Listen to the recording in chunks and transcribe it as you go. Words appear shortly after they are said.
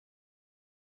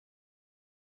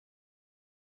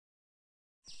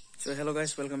So hello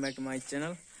guys, welcome back to my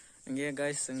channel. Again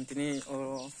guys, tini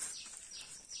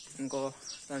inko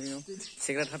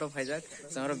secret heart of hijack.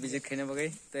 Samara visit khane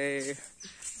bagai.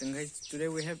 Today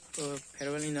we have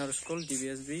farewell in our school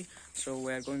DBSB. So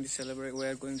we are going to celebrate.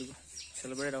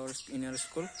 Our in our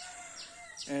school,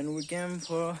 and we came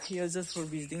for here just for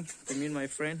visiting to meet my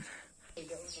friend.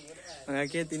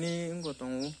 Again tini inko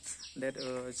tongu that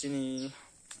chini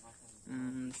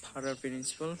father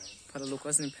principal, father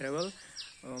Lucas ni farewell.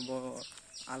 Bo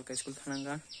alka school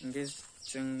thananga engage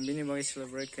jeng bini bagai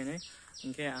celebrate kene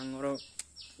engke angoro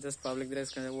just public dress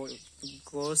kana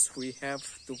because we have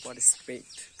to participate.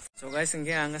 So guys, engke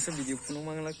anga sa video puno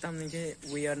mang lagtam engke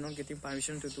we are not getting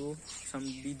permission to do some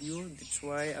video, that's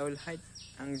why I will hide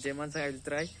ang jeman sa I will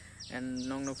try and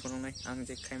nong no puno nai ang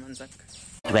je khai mansak.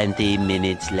 20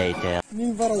 minutes later.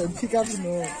 Ning para dan pick up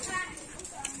no.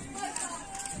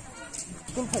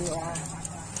 School phayo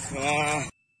ah.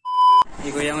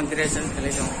 Iko yang direction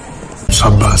kali dong.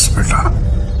 शाबाश बेटा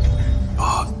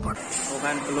बहुत बढ़िया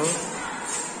Okan dulu.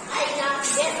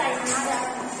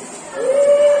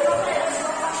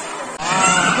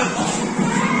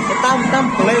 Tam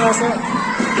boleh masuk.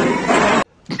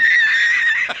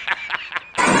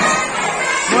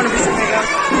 Mau bisa pegang.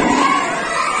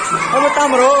 Kamu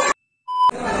tam bro.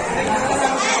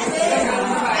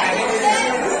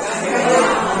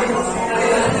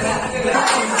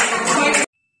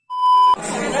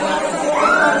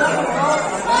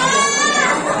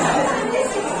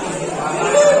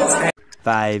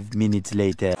 Five minutes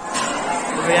later.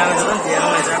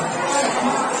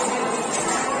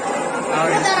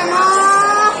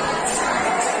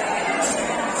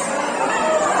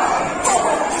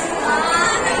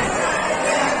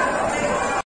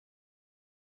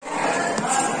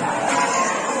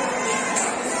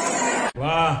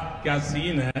 वाह क्या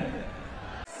scene है।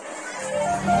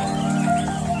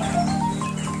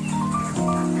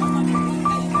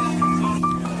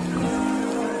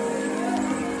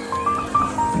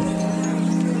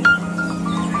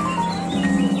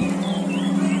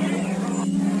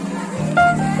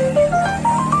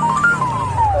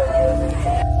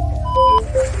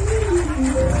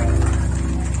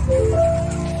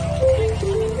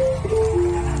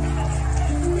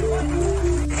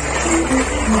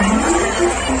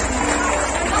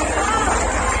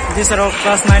 These are all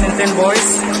class 9 and 10 boys.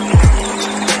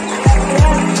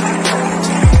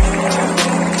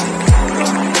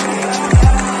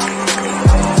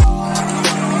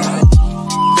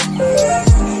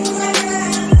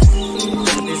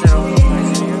 These are all my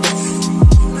seniors.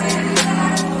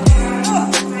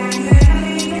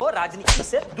 वो राजनीति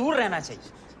से दूर रहना चाहिए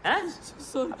हैं?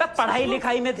 अबे पढ़ाई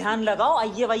लिखाई में ध्यान लगाओ,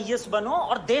 IAS बनो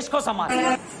और देश को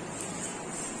संभालो।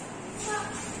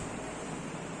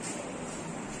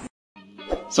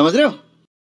 समझ रहे हो?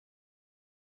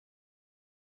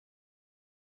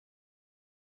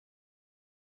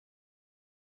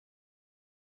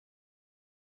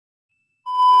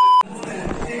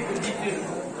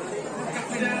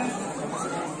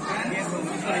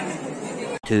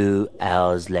 Two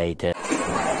hours later.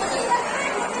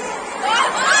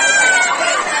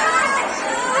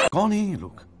 कौन है ये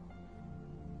लोग?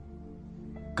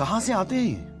 कहाँ से आते हैं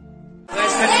ये?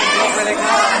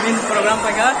 Program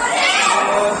pegang.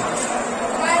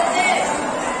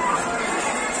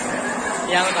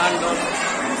 Yang andon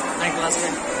naik kelas ni.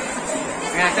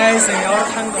 Ngakai senior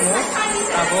kan kamu,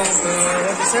 abang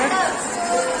bisa.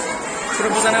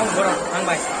 Suruh busana borong, ang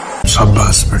baik.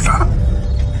 शाबाश बेटा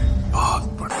बहुत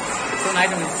बढ़िया So naik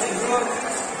dulu.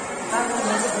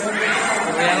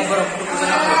 Yang borong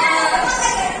busana borong.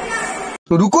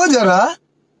 रुको जरा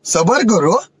सबर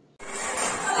करो।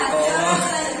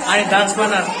 Ani dance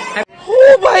partner. ओ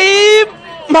भाई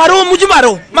मारो मुझे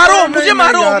मारो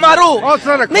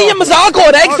नहीं ये मजाक हो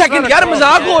रहा है। एक सेकंड यार,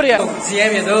 मजाक हो रहा है।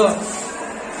 CM itu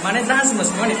mana dance mas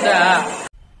mau nita.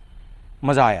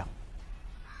 मजा आया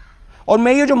और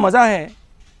मैं ये जो मजा है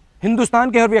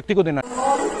हिंदुस्तान के हर व्यक्ति को देना।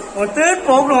 और तेरे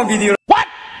program video.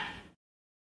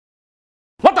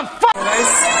 What the fuck?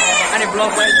 Guys, ani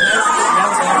vlog baik.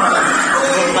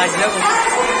 Vlog baik lah.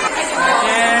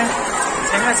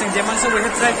 Saya sengaja masuk ke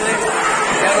track ni.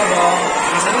 Kalau bawa,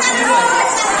 masalah semua.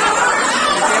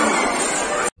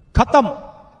 खत्म।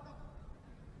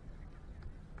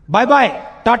 Bye bye,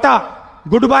 Tata,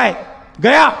 good bye,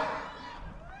 गया।